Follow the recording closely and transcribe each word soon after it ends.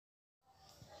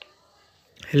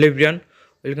Hello everyone,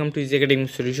 welcome to easy academic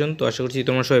solution. তো আশা করছি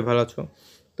তোমরা সবাই ভালো আছো।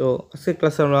 তো আজকের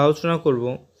ক্লাসে আমরা আলোচনা করব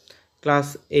class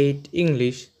 8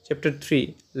 English chapter 3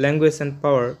 language and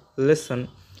power lesson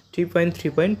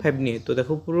 3.3.5 নিয়ে। তো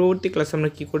দেখো, পূর্ববর্তী ক্লাসে আমরা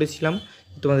কী করেছিলাম,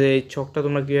 তোমাদের এই ছকটা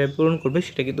তোমরা কীভাবে পূরণ করবে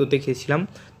সেটা কিন্তু দেখিয়েছিলাম।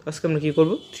 তো আজকে আমরা কী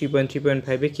করবো,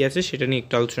 3.3.5-এ কী আছে সেটা নিয়ে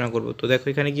একটু আলোচনা করব। তো দেখো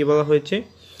এখানে কী বলা হয়েছে,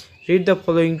 read the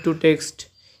following to text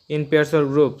in pairs or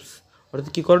groups. অর্থাৎ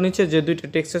কী করো, নিচে যে দুইটা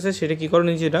টেক্সট আছে সেটা কী করো,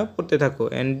 নিচেটা পড়তে থাকো।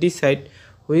 And decide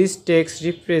which text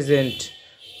represent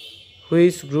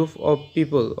which group of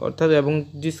people. অর্থাৎ এবং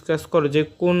ডিসকাস করো যে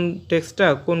কোন টেক্সটটা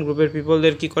কোন গ্রুপের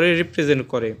পিপলদের কী করে রিপ্রেজেন্ট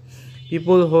করে।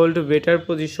 People hold better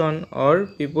position or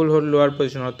people hold lower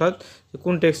position. অর্থাৎ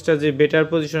কোন টেক্সটটা যে বেটার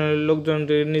পজিশনের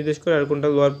লোকজনদেরকে নির্দেশ করে আর কোনটা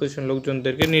লোয়ার পজিশন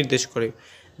লোকজনদেরকে নির্দেশ করে।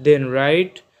 দেন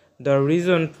write the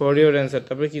reason for your answer.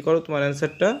 তারপরে কী করো, তোমার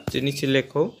অ্যান্সারটা যে নিচে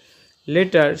লেখো।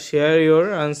 Letter share your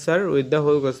answer with the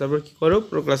whole class. তারপর কী করো,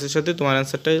 পুরো ক্লাসের সাথে তোমার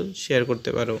অ্যান্সারটা শেয়ার করতে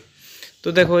পারো। তো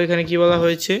দেখো এখানে কি বলা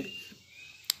হয়েছে,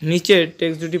 নিচের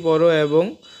টেক্সট দুটি পড়ো এবং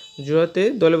জোড়াতে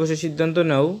দলে বসে সিদ্ধান্ত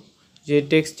নাও যে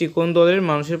টেক্সটটি কোন দলের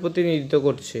মানুষের প্রতিনিধিত্ব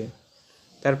করছে।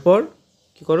 তারপর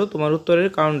কী করো, তোমার উত্তরের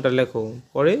কারণটা লেখো।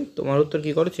 পরে তোমার উত্তর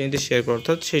কী করো, শ্রেণীতে শেয়ার করো।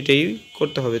 অর্থাৎ সেটাই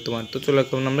করতে হবে তোমার। তো চলো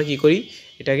এখন আমরা কী করি,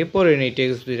 এটাকে পড়ে নিই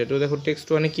টেক্সট দুইটা। তো দেখো টেক্সট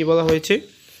ওয়ানে কী বলা হয়েছে,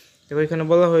 দেখো এখানে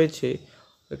বলা হয়েছে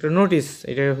একটা নোটিস।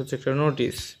 এটা হচ্ছে একটা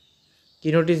নোটিস। কি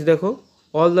নোটিস দেখো,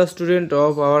 all the student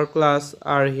of our class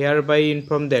R here by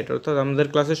inform that. অর্থাৎ আমাদের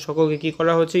ক্লাসের সকলকে কী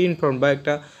করা হচ্ছে, ইনফর্ম বা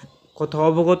একটা কথা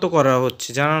অবগত করা হচ্ছে,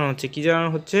 জানানো হচ্ছে। কী জানানো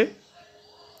হচ্ছে,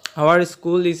 আওয়ার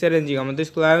স্কুল ইজ অ্যারেঞ্জিং। আমাদের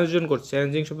স্কুল আয়োজন করছে,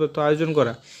 অ্যারেঞ্জিং শব্দ তো আয়োজন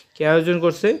করা। কে আয়োজন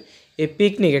করছে, এই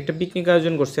পিকনিক, একটা পিকনিক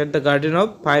আয়োজন করছে at the garden of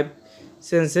 5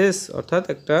 senses. অর্থাৎ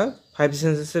একটা 5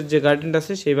 সেন্সেসের যে গার্ডেনটা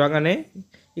আছে সেই বাগানে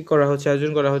কী করা হচ্ছে,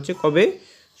 আয়োজন করা হচ্ছে। কবে,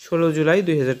 16 জুলাই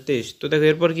 2023। তো দেখো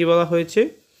এরপর কী বলা হয়েছে,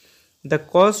 the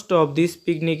cost of this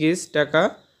picnic is টাকা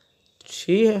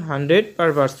 300 পার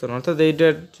পারসন। অর্থাৎ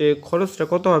এইটার যে খরচটা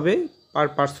কত হবে পার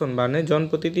পারসন, মানে জন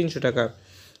প্রতি 300 টাকা।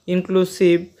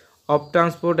 Inclusive of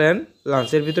transport and lunch.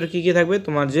 এর ভিতরে কী কী থাকবে,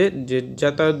 তোমার যে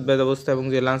যাতায়াত ব্যবস্থা এবং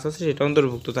যে লাঞ্চ আছে সেটা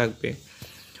অন্তর্ভুক্ত থাকবে।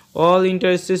 All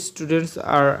interested students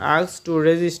are asked to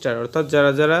register. অর্থাৎ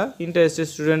যারা যারা ইন্টারেস্টেড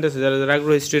স্টুডেন্ট আছে, যারা যারা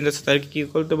আগ্রহী স্টুডেন্ট আছে তাদেরকে কী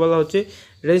করতে বলা হচ্ছে,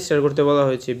 রেজিস্টার করতে বলা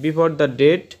হয়েছে। বিফোর দ্য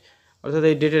ডেট, অর্থাৎ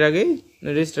এই ডেটের আগেই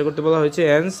রেজিস্টার করতে বলা হয়েছে।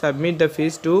 And submit the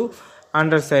fish two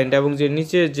undersigned. এবং যে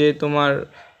নিচে যে তোমার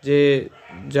যে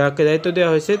যাকে দায়িত্ব দেওয়া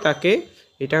হয়েছে তাকে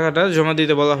এই টাকাটা জমা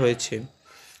দিতে বলা হয়েছে।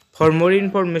 ফর মোর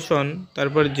ইনফরমেশন,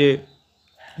 তারপর যে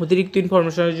অতিরিক্ত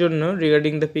ইনফরমেশনের জন্য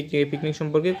রিগার্ডিং দ্য পিকনিক, পিকনিক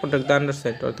সম্পর্কে কন্ট্যাক্ট দ্য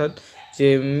আন্ডারসাইন্ড। অর্থাৎ যে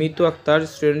মিতু আক্তার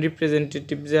স্টুডেন্ট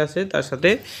রিপ্রেজেন্টেটিভ যে আছে তার সাথে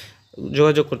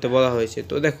যোগাযোগ করতে বলা হয়েছে।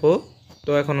 তো দেখো,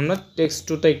 তো এখন আমরা টেক্সট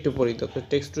টুটা একটু পড়ি। তো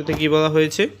টেক্সট টুতে কী বলা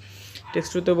হয়েছে,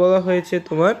 টেক্সট টুতে বলা হয়েছে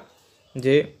তোমার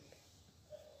যে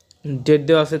ডেট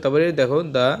দেওয়া আছে। তারপরে দেখো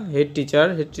দ্য হেড টিচার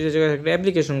জায়গায় একটা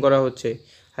অ্যাপ্লিকেশন করা হচ্ছে,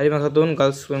 Halima Khatun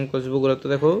girls school college Bogura. তো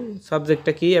দেখো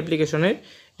সাবজেক্টটা কি, অ্যাপ্লিকেশনের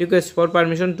request for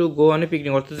permission to go on a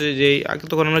picnic. অর্থাৎ যে আগে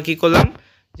তখন আমরা কী করলাম,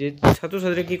 যে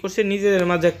ছাত্রছাত্রীরা কী করছে, নিজেদের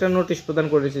মাঝে একটা নোটিশ প্রদান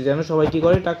করেছে যেন সবাই কী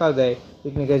করে, টাকা দেয়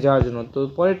পিকনিকে যাওয়ার জন্য। তো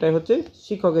পরেরটাই হচ্ছে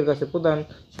শিক্ষকের কাছে, প্রধান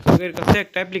শিক্ষকের কাছে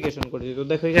একটা অ্যাপ্লিকেশন করেছে। তো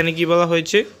দেখো এখানে কী বলা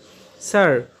হয়েছে,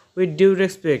 স্যার উইথ ডিউ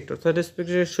রেসপেক্ট, অর্থাৎ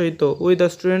রেসপেক্টের সহিত, with the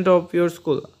student of your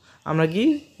school. আমরা কি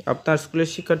আপনার স্কুলের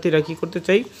শিক্ষার্থীরা কী করতে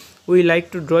চাই, we like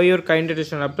to draw your kind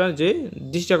attention. আপনার যে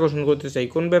দৃষ্টি আকর্ষণ করতে চাই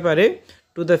কোন ব্যাপারে,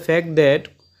 to the fact that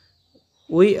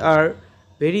we are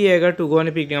very এগার to go on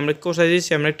a picnic. আমরা কোথায়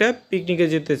যাচ্ছি, আমরা একটা পিকনিকে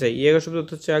যেতে চাই। এগার শব্দ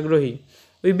হচ্ছে আগ্রহী।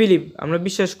 উই বিলিভ, আমরা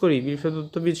বিশ্বাস করি, বিলিভ শব্দ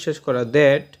হচ্ছে বিশ্বাস করা।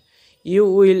 That you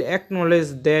will acknowledge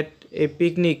that a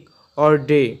picnic or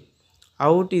day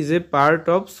out is a part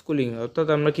of schooling. অর্থাৎ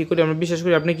আমরা কী করি, আমরা বিশ্বাস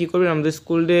করি আপনি কী করবেন, আমাদের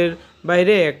স্কুলের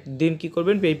বাইরে একদিন কী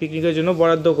করবেন, এই পিকনিকের জন্য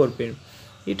বরাদ্দ করবেন।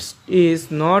 It's is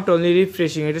not only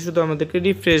refreshing, এটা শুধু আমাদেরকে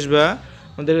রিফ্রেশ বা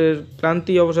আমাদের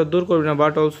ক্লান্তি অবসাদ দূর করবে না,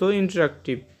 বাট অলসো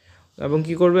ইন্টারাক্টিভ, এবং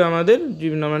কী করবে আমাদের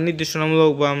বিভিন্ন আমরা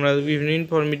নির্দেশনামূলক বা আমরা বিভিন্ন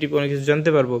ইনফরমেটিভ অনেক কিছু জানতে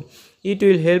পারবো। ইট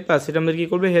উইল হেল্প আস, এটা আমাদের কী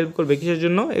করবে, হেল্প করবে কিসের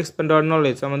জন্য, এক্সপ্যান্ড আওয়ার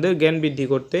নলেজ, আমাদের জ্ঞান বৃদ্ধি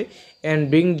করতে। And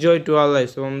bring joy to our life,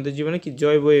 এবং আমাদের জীবনে কি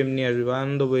জয় বয়ে নিয়ে আসবে বা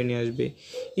আনন্দ বয়ে নিয়ে আসবে।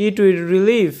 ইট উইল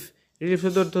রিলিফ, রিলিফ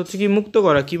শব্দের অর্থ হচ্ছে কি, মুক্ত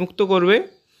করা। কি মুক্ত করবে,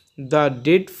 the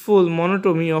ডেটফুল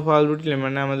মনোটমি of our routine life,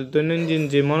 মানে আমাদের দৈনন্দিন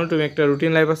যে মনোটমি একটা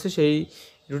রুটিন লাইফ আছে সেই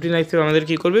রুটিন লাইফ থেকে আমাদের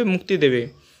কী করবে, মুক্তি দেবে।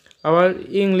 আবার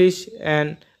ইংলিশ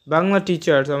অ্যান্ড বাংলা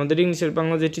টিচার্স, আমাদের ইংলিশের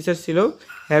বাংলা যে টিচার ছিল,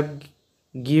 have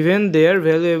given there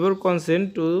valuable consent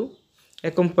two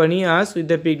accompany us with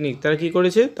the picnic. তারা কী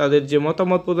করেছে, তাদের যে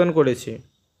মতামত প্রদান করেছে।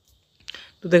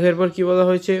 তো দেখার পর কী বলা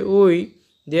হয়েছে, we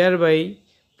there by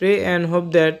pray and hope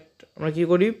that, আমরা কী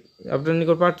করি, আপনার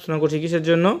নিকট প্রার্থনা করছি কিসের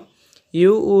জন্য,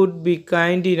 you would be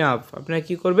kind enough, আপনারা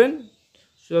কী করবেন,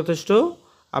 যথেষ্ট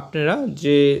আপনারা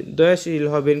যে দয়াশীল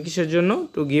হবেন কিসের জন্য,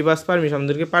 টু গিভ আস পারমিশন,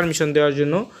 আমাদেরকে পারমিশন দেওয়ার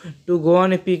জন্য, to go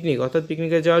on a picnic অর্থাৎ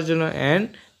পিকনিকে যাওয়ার জন্য, and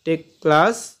take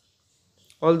class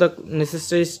all the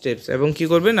necessary steps, এবং কী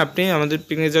করবেন আপনি আমাদের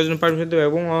পিকনিকে যাওয়ার জন্য পারমিশন দেবেন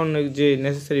এবং অনেক যে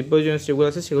নেসেসারি প্রয়োজনীয় স্টেপগুলো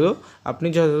আছে সেগুলো আপনি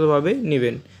যথাযথভাবে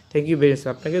নেবেন। থ্যাংক ইউ ভেরি মাচ,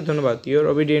 আপনাকে ধন্যবাদ। Your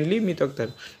obediently মিত Akter.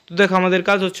 তো দেখো আমাদের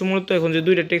কাজ হচ্ছে মূলত এখন যে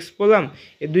দুইটা টেক্সট পড়লাম,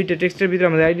 এই দুইটা টেক্সটের ভিতরে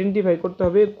আমাদের আইডেন্টিফাই করতে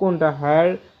হবে কোনটা হায়ার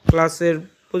ক্লাসের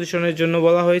পজিশনের জন্য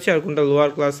বলা হয়েছে আর কোনটা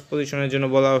লোয়ার ক্লাস পজিশনের জন্য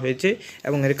বলা হয়েছে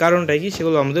এবং এর কারণটা কি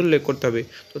সেগুলো আমাদের উল্লেখ করতে হবে।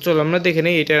 তো চলো আমরা দেখে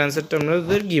নেই এটার অ্যান্সারটা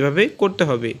আমাদের কীভাবে করতে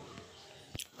হবে।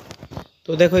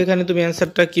 তো দেখো এখানে তুমি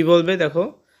অ্যান্সারটা কী বলবে, দেখো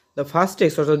দ্য ফার্স্ট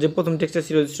টেক্সট অর্থাৎ যে প্রথম টেক্সটটা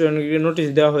ছিল স্টুডেন্টকে নোটিশ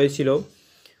দেওয়া হয়েছিল,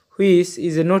 which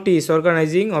is a notice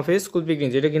organising of A school picnic,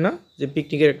 যেটা কিনা যে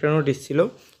পিকনিকের একটা নোটিস ছিল।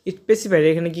 স্পেসিফাইড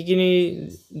এখানে কী কী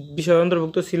বিষয়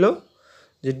অন্তর্ভুক্ত ছিল,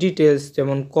 যে ডিটেলস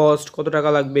যেমন কস্ট কত টাকা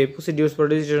লাগবে, প্রসিডিউরস ফর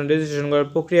রেজিস্ট্রেশন করার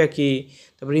প্রক্রিয়া কী,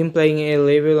 তারপর ইমপ্লাইং এ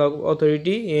level of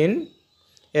authority in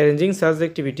arranging such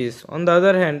activities. On the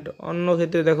other hand অন্য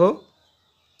ক্ষেত্রে দেখো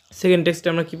সেকেন্ড টেক্সটে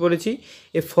আমরা কী পড়েছি,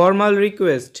 a formal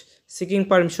request seeking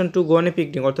permission to go on a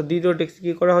picnic, অর্থাৎ দ্বিতীয় টেক্সট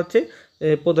কী করা হচ্ছে,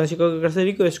 প্রধান শিক্ষকের কাছে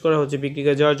রিকোয়েস্ট করা হচ্ছে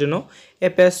পিকনিকে যাওয়ার জন্য। এ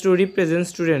প্যাস টু রিপ্রেজেন্ট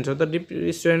স্টুডেন্টস, অর্থাৎ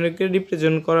স্টুডেন্টকে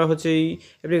রিপ্রেজেন্ট করা হচ্ছে এই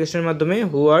অ্যাপ্লিকেশনের মাধ্যমে,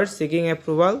 হু আর সিকিং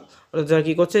অ্যাপ্রুভাল, অর্থাৎ যারা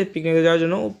কী করছে পিকনিকে যাওয়ার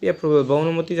জন্য অ্যাপ্রুভাল বা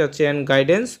অনুমতি যাচ্ছে, and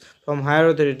guidance from higher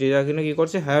authority, যারা কিনা কী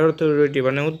করছে হায়ার অথরিটি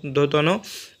মানে ঊর্ধ্বতন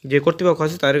যে কর্তৃপক্ষ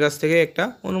আছে তাদের কাছ থেকে একটা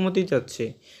অনুমতি যাচ্ছে।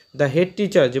 দ্য হেড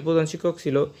টিচার যে প্রধান শিক্ষক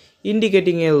ছিল,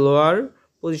 indicating A lower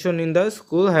position in the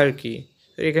school hierarchy,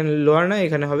 এখানে লোয়ার না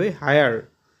এখানে হবে হায়ার,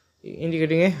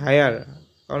 ইন্ডিকেটিং এ হায়ার,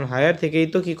 কারণ হায়ার থেকেই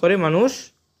তো কী করে মানুষ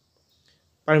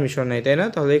পারমিশন নেয়, তাই না?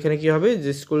 তাহলে এখানে কী হবে,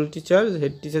 যে স্কুল টিচার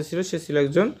হেড টিচার ছিল সে ছিল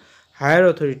একজন হায়ার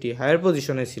অথরিটি, হায়ার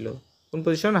পজিশনে ছিল। কোন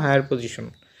পজিশন? Higher position.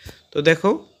 তো দেখো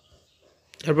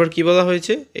তারপর কি বলা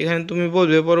হয়েছে এখানে, তুমি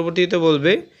বলবে পরবর্তীতে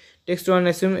বলবে text one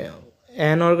assume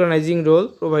an organising role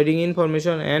providing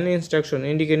information and instruction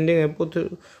indicating A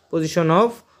position of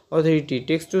authority.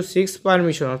 Text to 6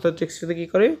 permission, অর্থাৎ টেক্সটে কী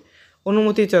করে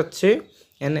অনুমতি চাচ্ছে,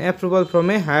 an approval from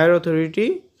a higher authority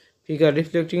figure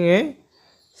reflecting A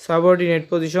subordinate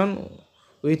position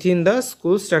within the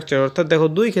school structure. অর্থাৎ দেখো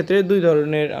দুই ক্ষেত্রে দুই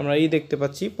ধরনের আমরা দেখতে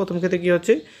পাচ্ছি। প্রথম ক্ষেত্রে কী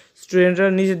হচ্ছে, স্টুডেন্টরা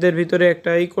নিজেদের ভিতরে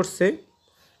একটা করছে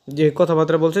যে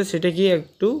কথাবার্তা বলছে সেটা কি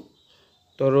একটু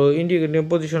ধরো ইন্ডিকেটিং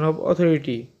পজিশন অফ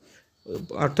অথরিটি,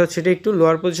 অর্থাৎ সেটা একটু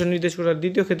লোয়ার পজিশন নির্দেশ করে।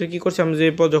 দ্বিতীয় ক্ষেত্রে কী করছে, আমরা যে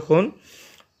যখন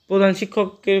প্রধান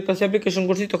শিক্ষকের কাছে অ্যাপ্লিকেশন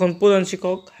করছি তখন প্রধান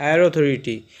শিক্ষক হায়ার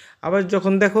অথরিটি। আবার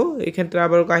যখন দেখো এক্ষেত্রে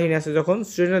আবারও কাহিনী আছে, যখন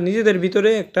স্টুডেন্টরা নিজেদের ভিতরে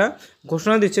একটা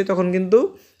ঘোষণা দিচ্ছে তখন কিন্তু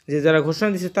যে যারা ঘোষণা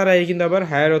দিচ্ছে তারাই কিন্তু আবার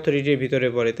হায়ার অথরিটির ভিতরে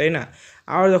পড়ে, তাই না?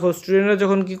 আর যখন স্টুডেন্টরা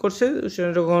যখন কী করছে,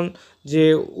 স্টুডেন্ট যখন যে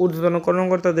ঊর্ধ্বতন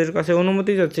কর্মকর্তাদের কাছে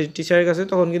অনুমতি যাচ্ছে টিচারের কাছে,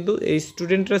 তখন কিন্তু এই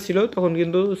স্টুডেন্টরা ছিল, তখন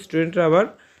কিন্তু স্টুডেন্টরা আবার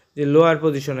যে লোয়ার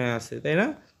পজিশনে আছে, তাই না?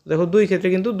 দেখো দুই ক্ষেত্রে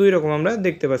কিন্তু দুই রকম আমরা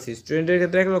দেখতে পাচ্ছি, স্টুডেন্টের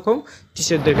ক্ষেত্রে একরকম,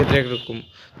 টিচারদের ক্ষেত্রে একরকম।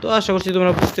 তো আশা করছি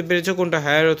তোমরা বুঝতে পেরেছো কোনটা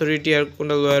হায়ার অথরিটি আর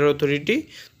কোনটা লোয়ার অথরিটি।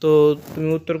 তো তুমি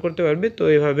উত্তর করতে পারবে, তো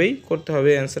এভাবেই করতে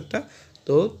হবে অ্যান্সারটা।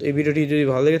 তো এই ভিডিওটি যদি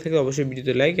ভালো লেগে থাকে অবশ্যই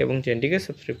ভিডিওতে লাইক এবং চ্যানেলটিকে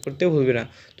সাবস্ক্রাইব করতে ভুলবে না।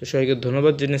 তো সবাইকে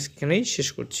ধন্যবাদ জেনে এখানেই শেষ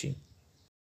করছি।